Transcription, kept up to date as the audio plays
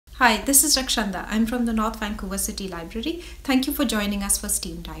Hi, this is Rakshanda. I'm from the North Vancouver City Library. Thank you for joining us for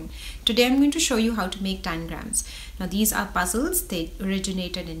STEAM Time. Today I'm going to show you how to make tangrams. Now these are puzzles. They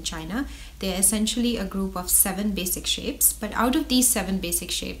originated in China. They are essentially a group of 7 basic shapes, but out of these 7 basic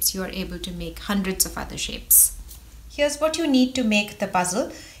shapes, you are able to make hundreds of other shapes. Here's what you need to make the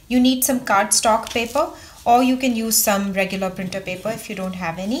puzzle. You need some cardstock paper, or you can use some regular printer paper if you don't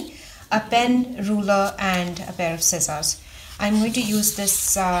have any, a pen, ruler, and a pair of scissors. I'm going to use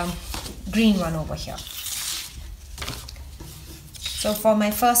this green one over here. So for my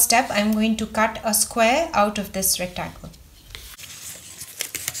first step, I'm going to cut a square out of this rectangle.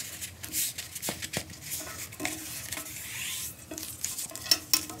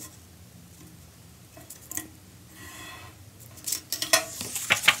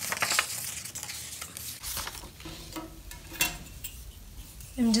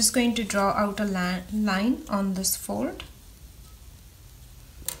 I'm just going to draw out a line on this fold.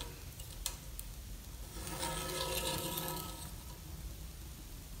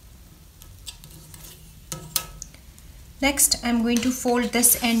 Next, I'm going to fold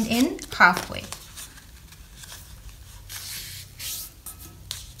this end in halfway.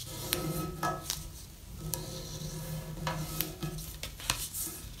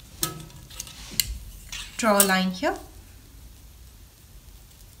 Draw a line here.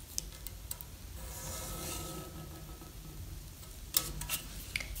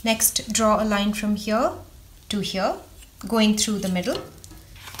 Next, draw a line from here to here, going through the middle.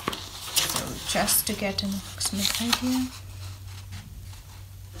 So just to get an approximate idea.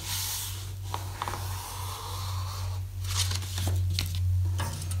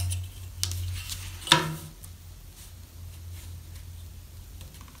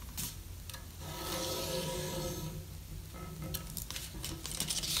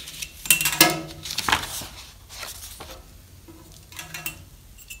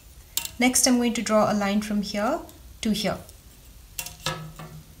 Next, I'm going to draw a line from here to here.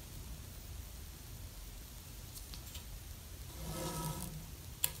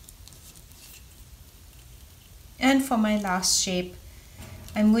 And for my last shape,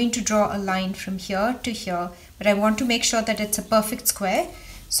 I'm going to draw a line from here to here, but I want to make sure that it's a perfect square.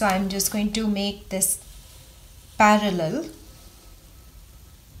 So I'm just going to make this parallel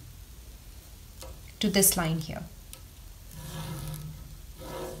to this line here.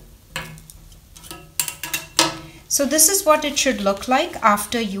 So this is what it should look like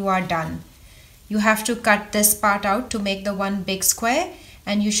after you are done. You have to cut this part out to make the one big square,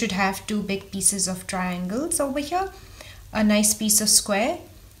 and you should have 2 big pieces of triangles over here, a nice piece of square,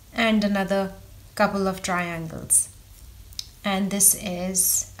 and another couple of triangles. And this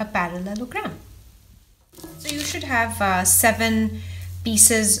is a parallelogram. So you should have 7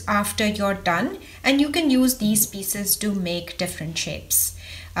 pieces after you're done, and you can use these pieces to make different shapes.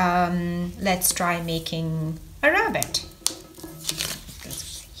 Let's try making a rabbit.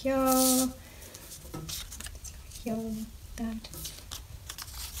 Here, that.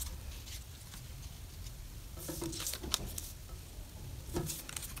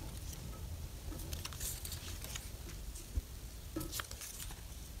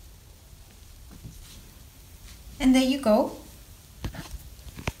 And there you go.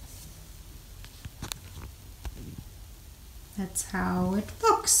 That's how it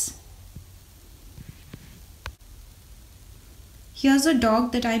looks. Here's a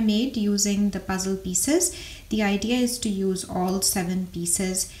dog that I made using the puzzle pieces. The idea is to use all 7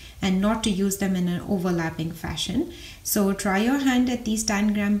 pieces and not to use them in an overlapping fashion. So try your hand at these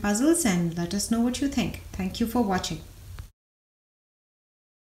tangram puzzles and let us know what you think. Thank you for watching.